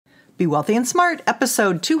Be Wealthy and Smart,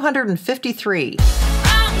 episode 253.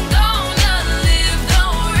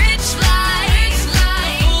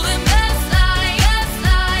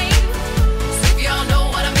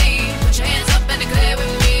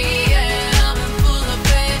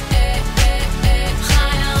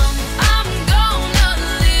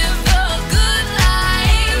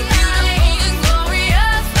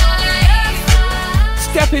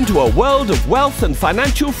 Step into a world of wealth and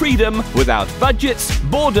financial freedom without budgets,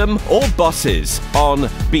 boredom, or bosses on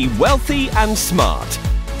Be Wealthy and Smart.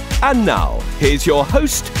 And now, here's your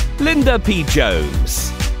host, Linda P.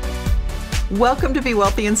 Jones. Welcome to Be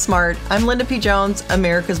Wealthy and Smart. I'm Linda P. Jones,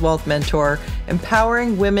 America's Wealth Mentor,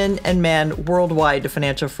 empowering women and men worldwide to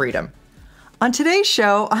financial freedom. On today's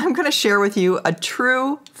show, I'm going to share with you a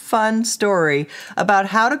true, fun story about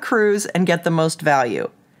how to cruise and get the most value.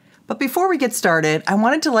 But before we get started, I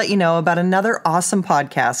wanted to let you know about another awesome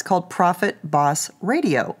podcast called Profit Boss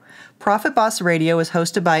Radio. Profit Boss Radio is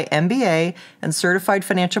hosted by MBA and certified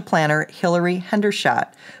financial planner Hillary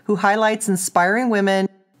Hendershot, who highlights inspiring women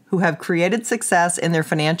who have created success in their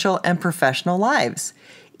financial and professional lives.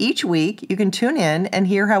 Each week, you can tune in and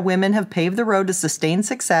hear how women have paved the road to sustained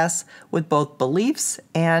success with both beliefs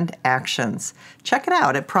and actions. Check it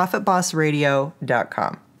out at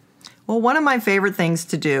profitbossradio.com. Well, one of my favorite things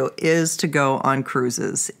to do is to go on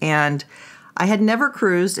cruises. And I had never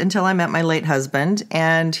cruised until I met my late husband,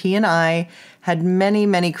 and he and I had many,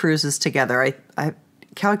 many cruises together. I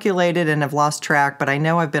calculated and have lost track, but I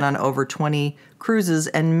know I've been on over 20 cruises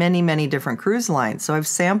and many, many different cruise lines. So I've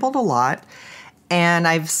sampled a lot, and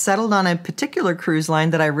I've settled on a particular cruise line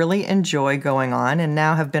that I really enjoy going on, and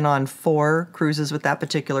now have been on 4 cruises with that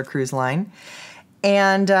particular cruise line.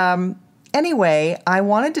 And anyway, I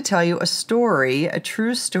wanted to tell you a story, a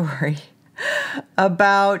true story,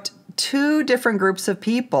 about 2 different groups of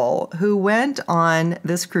people who went on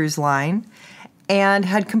this cruise line and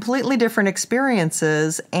had completely different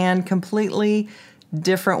experiences and completely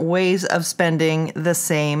different ways of spending the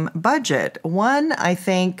same budget. One, I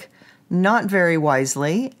think, not very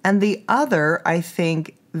wisely, and the other, I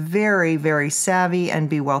think, very, very savvy and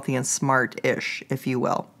be wealthy and smart-ish, if you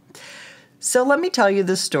will. So let me tell you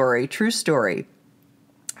this story, true story.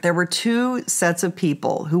 There were 2 sets of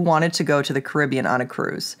people who wanted to go to the Caribbean on a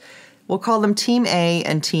cruise. We'll call them Team A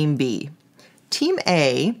and Team B. Team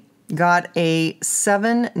A got a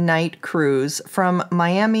 7-night cruise from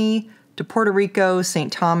Miami to Puerto Rico,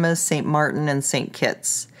 St. Thomas, St. Martin, and St.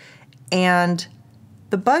 Kitts. And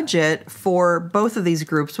the budget for both of these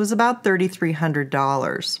groups was about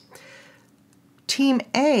 $3,300. Team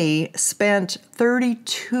A spent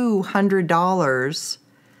 $3,200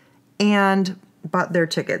 and bought their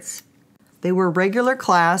tickets. They were regular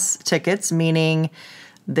class tickets, meaning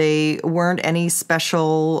they weren't any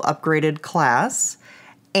special upgraded class,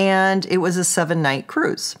 and it was a 7-night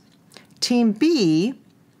cruise. Team B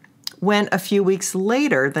went a few weeks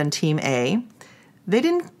later than Team A. They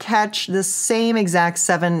didn't catch the same exact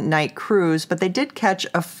 7-night cruise, but they did catch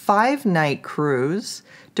a 5-night cruise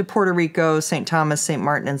to Puerto Rico, St. Thomas, St.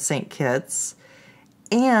 Martin, and St. Kitts,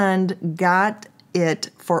 and got it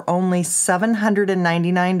for only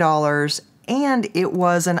 $799, and it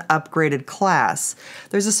was an upgraded class.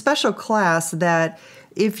 There's a special class that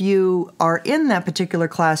if you are in that particular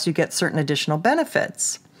class, you get certain additional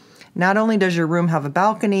benefits. Not only does your room have a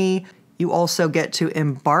balcony, you also get to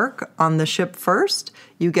embark on the ship first.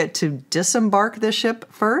 You get to disembark the ship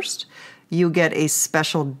first. You get a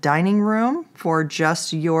special dining room for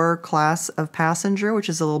just your class of passenger, which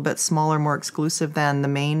is a little bit smaller, more exclusive than the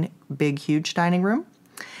main big, huge dining room.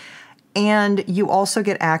 And you also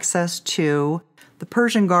get access to the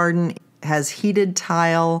Persian garden. It has heated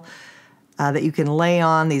tile that you can lay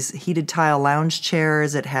on, these heated tile lounge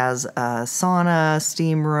chairs. It has a sauna,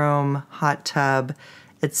 steam room, hot tub,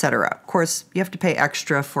 etc. Of course, you have to pay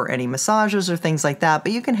extra for any massages or things like that,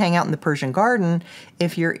 but you can hang out in the Persian garden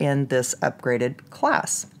if you're in this upgraded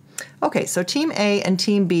class. Okay, so Team A and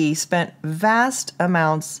Team B spent vast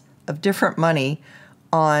amounts of different money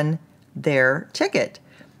on their ticket.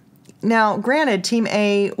 Now, granted, Team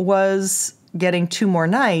A was getting 2 more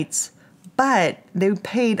nights, but they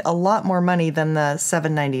paid a lot more money than the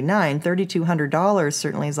 $799. $3,200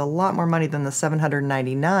 certainly is a lot more money than the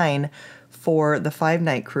 $799 for the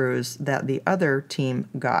 5-night cruise that the other team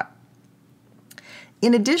got.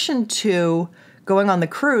 In addition to going on the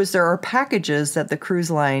cruise, there are packages that the cruise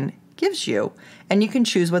line gives you, and you can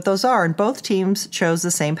choose what those are. And both teams chose the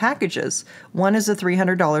same packages. One is a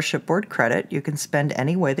 $300 shipboard credit. You can spend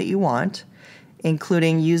any way that you want,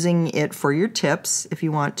 including using it for your tips if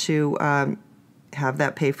you want to have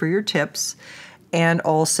that pay for your tips, and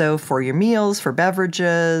also for your meals, for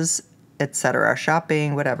beverages, etc.,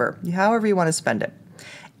 shopping, whatever, however you want to spend it.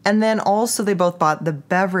 And then also they both bought the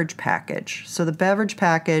beverage package. So the beverage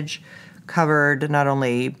package covered not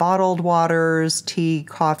only bottled waters, tea,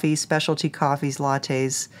 coffee, specialty coffees,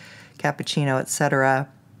 lattes, cappuccino, etc.,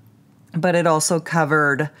 but it also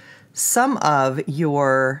covered some of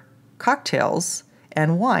your cocktails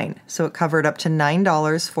and wine. So it covered up to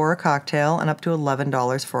 $9 for a cocktail and up to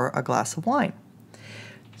 $11 for a glass of wine.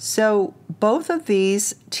 So both of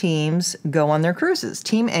these teams go on their cruises.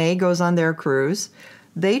 Team A goes on their cruise.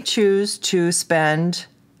 They choose to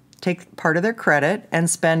take part of their credit and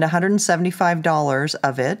spend $175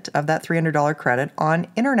 of that $300 credit on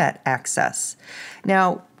internet access.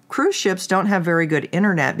 Now, cruise ships don't have very good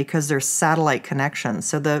internet because they're satellite connections.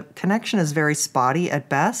 So the connection is very spotty at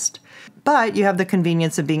best, but you have the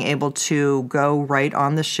convenience of being able to go right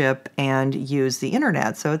on the ship and use the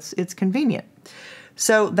internet. So it's convenient.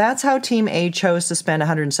 So that's how Team A chose to spend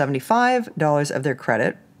 $175 of their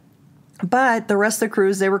credit. But the rest of the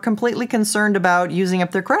cruise, they were completely concerned about using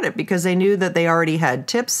up their credit because they knew that they already had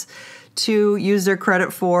tips to use their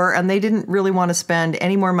credit for, and they didn't really want to spend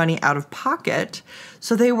any more money out of pocket.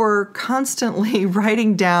 So they were constantly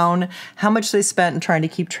writing down how much they spent and trying to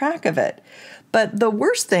keep track of it. But the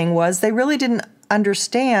worst thing was they really didn't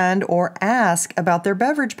understand or ask about their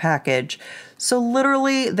beverage package. So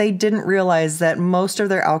literally, they didn't realize that most of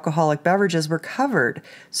their alcoholic beverages were covered.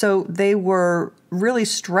 So they were really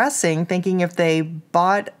stressing, thinking if they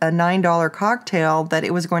bought a $9 cocktail, that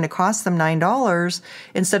it was going to cost them $9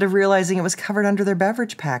 instead of realizing it was covered under their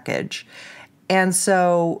beverage package. And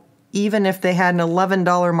so even if they had an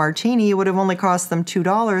 $11 martini, it would have only cost them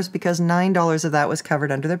 $2 because $9 of that was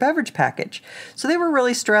covered under their beverage package. So they were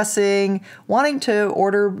really stressing, wanting to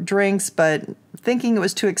order drinks, but thinking it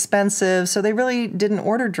was too expensive, so they really didn't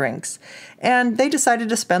order drinks. And they decided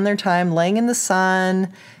to spend their time laying in the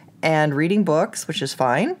sun and reading books, which is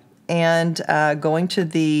fine, and going to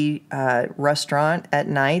the restaurant at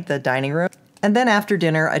night, the dining room, and then after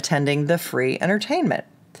dinner attending the free entertainment.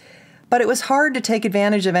 But it was hard to take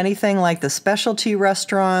advantage of anything like the specialty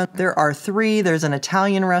restaurant. There are three. There's an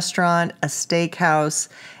Italian restaurant, a steakhouse,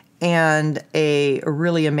 and a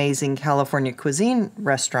really amazing California cuisine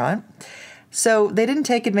restaurant. So they didn't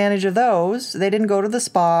take advantage of those. They didn't go to the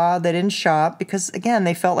spa. They didn't shop because, again,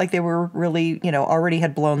 they felt like they were really, already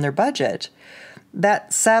had blown their budget.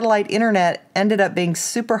 That satellite internet ended up being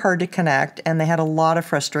super hard to connect, and they had a lot of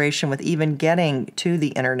frustration with even getting to the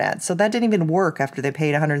internet. So that didn't even work after they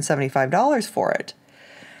paid $175 for it.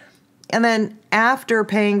 And then after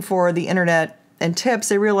paying for the internet and tips,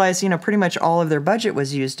 they realized, pretty much all of their budget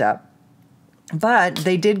was used up. But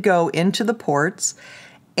they did go into the ports,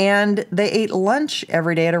 and they ate lunch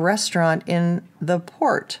every day at a restaurant in the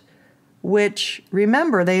port, which,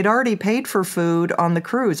 remember, they had already paid for food on the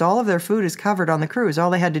cruise. All of their food is covered on the cruise. All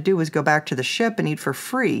they had to do was go back to the ship and eat for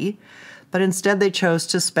free. But instead, they chose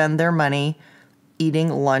to spend their money eating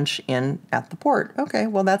lunch at the port. Okay,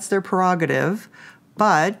 well, that's their prerogative.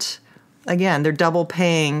 But, again, they're double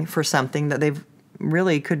paying for something that they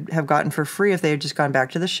really could have gotten for free if they had just gone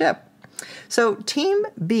back to the ship. So Team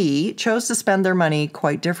B chose to spend their money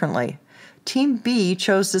quite differently. Team B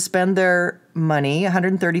chose to spend their money,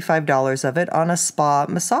 $135 of it, on a spa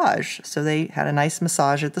massage. So they had a nice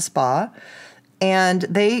massage at the spa, and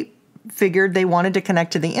they figured they wanted to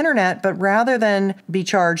connect to the internet, but rather than be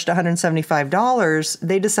charged $175,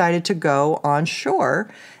 they decided to go on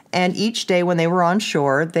shore. And each day when they were on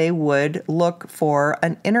shore, they would look for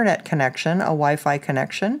an internet connection, a Wi-Fi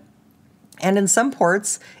connection. And in some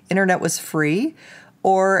ports, internet was free,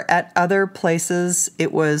 or at other places,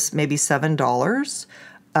 it was maybe $7.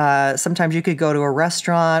 Sometimes you could go to a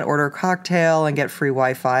restaurant, order a cocktail, and get free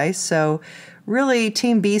Wi-Fi. So really,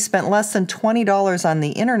 Team B spent less than $20 on the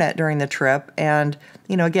internet during the trip. And,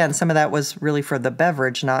 again, some of that was really for the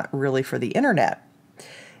beverage, not really for the internet.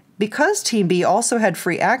 Because Team B also had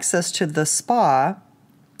free access to the spa,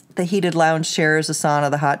 the heated lounge chairs, the sauna,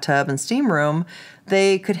 the hot tub, and steam room,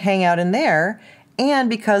 they could hang out in there. And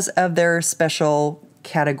because of their special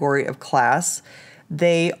category of class,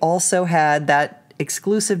 they also had that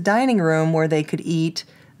exclusive dining room where they could eat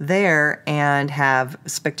there and have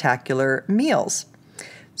spectacular meals.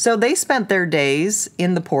 So they spent their days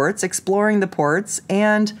in the ports, exploring the ports,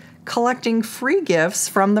 and collecting free gifts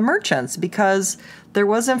from the merchants, because there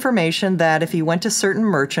was information that if you went to certain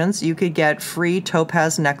merchants, you could get free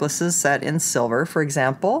topaz necklaces set in silver, for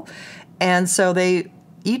example. And so they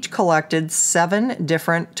each collected 7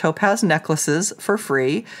 different topaz necklaces for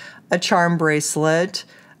free, a charm bracelet,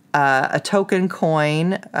 a token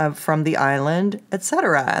coin from the island,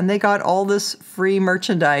 etc. And they got all this free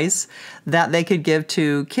merchandise that they could give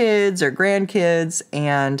to kids or grandkids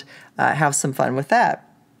and have some fun with that.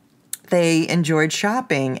 They enjoyed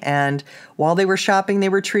shopping, and while they were shopping, they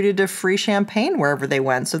were treated to free champagne wherever they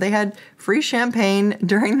went. So they had free champagne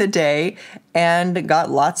during the day and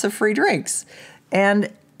got lots of free drinks.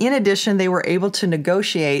 And in addition, they were able to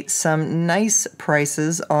negotiate some nice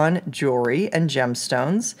prices on jewelry and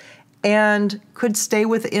gemstones and could stay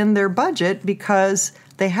within their budget because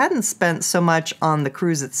they hadn't spent so much on the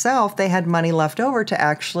cruise itself. They had money left over to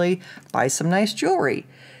actually buy some nice jewelry.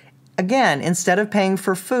 Again, instead of paying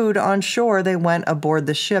for food on shore, they went aboard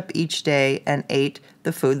the ship each day and ate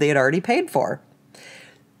the food they had already paid for.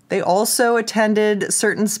 They also attended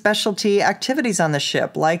certain specialty activities on the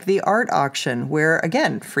ship, like the art auction, where,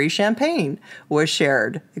 again, free champagne was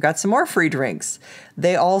shared. They got some more free drinks.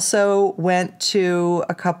 They also went to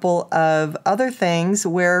a couple of other things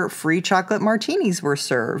where free chocolate martinis were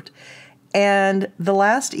served. And the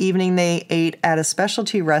last evening, they ate at a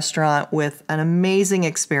specialty restaurant with an amazing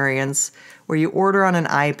experience where you order on an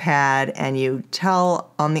iPad and you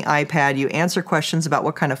tell on the iPad, you answer questions about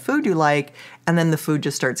what kind of food you like, and then the food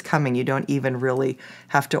just starts coming. You don't even really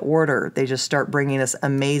have to order. They just start bringing this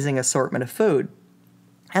amazing assortment of food.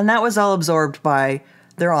 And that was all absorbed by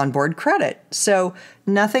their onboard credit. So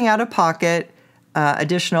nothing out of pocket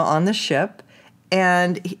additional on the ship.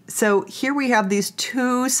 And so here we have these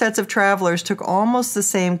two sets of travelers, took almost the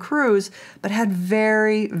same cruise, but had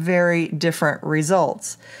very, very different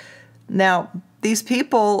results. Now, these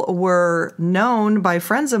people were known by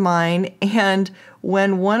friends of mine, and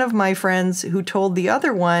when one of my friends who told the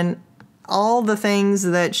other one all the things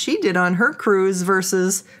that she did on her cruise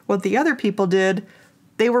versus what the other people did,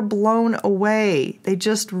 they were blown away. They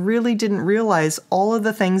just really didn't realize all of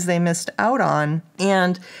the things they missed out on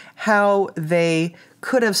and how they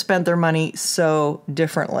could have spent their money so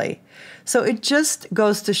differently. So it just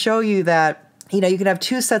goes to show you that, you can have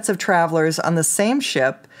two sets of travelers on the same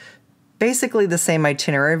ship, basically the same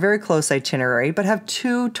itinerary, very close itinerary, but have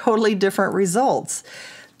two totally different results.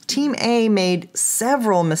 Team A made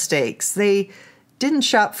several mistakes. They didn't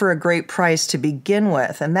shop for a great price to begin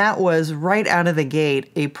with, and that was right out of the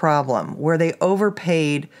gate a problem where they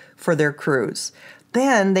overpaid for their cruise.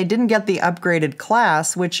 Then they didn't get the upgraded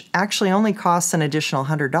class, which actually only costs an additional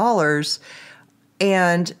 $100,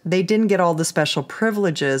 and they didn't get all the special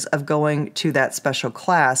privileges of going to that special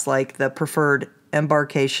class, like the preferred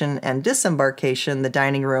embarkation and disembarkation, the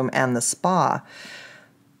dining room, and the spa.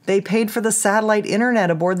 They paid for the satellite internet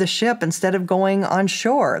aboard the ship instead of going on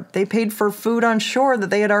shore. They paid for food on shore that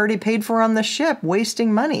they had already paid for on the ship,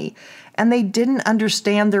 wasting money. And they didn't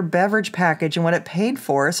understand their beverage package and what it paid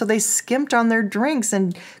for, so they skimped on their drinks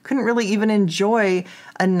and couldn't really even enjoy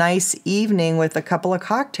a nice evening with a couple of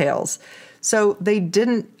cocktails. So they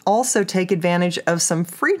didn't also take advantage of some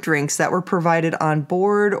free drinks that were provided on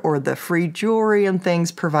board or the free jewelry and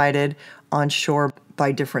things provided on shore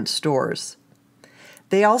by different stores.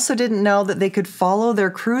 They also didn't know that they could follow their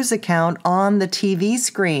cruise account on the TV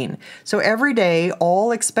screen. So every day,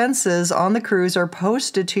 all expenses on the cruise are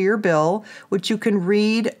posted to your bill, which you can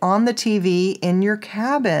read on the TV in your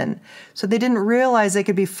cabin. So they didn't realize they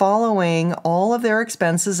could be following all of their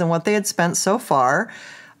expenses and what they had spent so far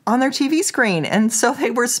on their TV screen. And so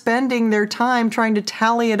they were spending their time trying to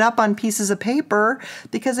tally it up on pieces of paper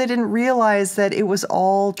because they didn't realize that it was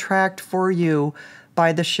all tracked for you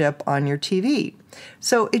by the ship on your TV.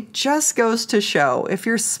 So it just goes to show, if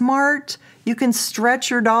you're smart, you can stretch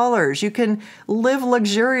your dollars. You can live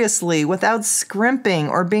luxuriously without scrimping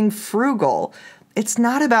or being frugal. It's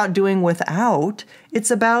not about doing without.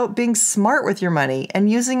 It's about being smart with your money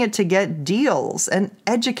and using it to get deals and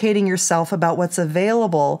educating yourself about what's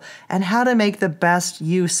available and how to make the best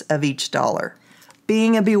use of each dollar.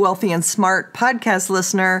 Being a Be Wealthy and Smart podcast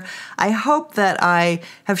listener, I hope that I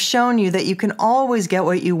have shown you that you can always get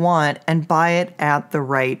what you want and buy it at the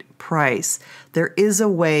right price. There is a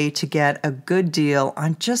way to get a good deal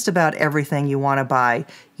on just about everything you want to buy.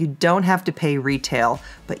 You don't have to pay retail,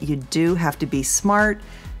 but you do have to be smart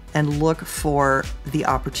and look for the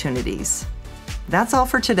opportunities. That's all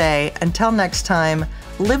for today. Until next time,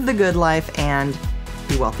 live the good life and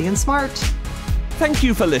be wealthy and smart. Thank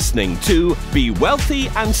you for listening to Be Wealthy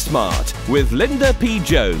and Smart with Linda P.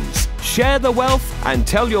 Jones. Share the wealth and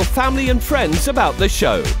tell your family and friends about the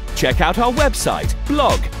show. Check out our website,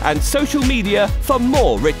 blog, and social media for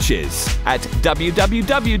more riches at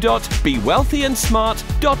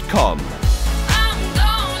www.bewealthyandsmart.com.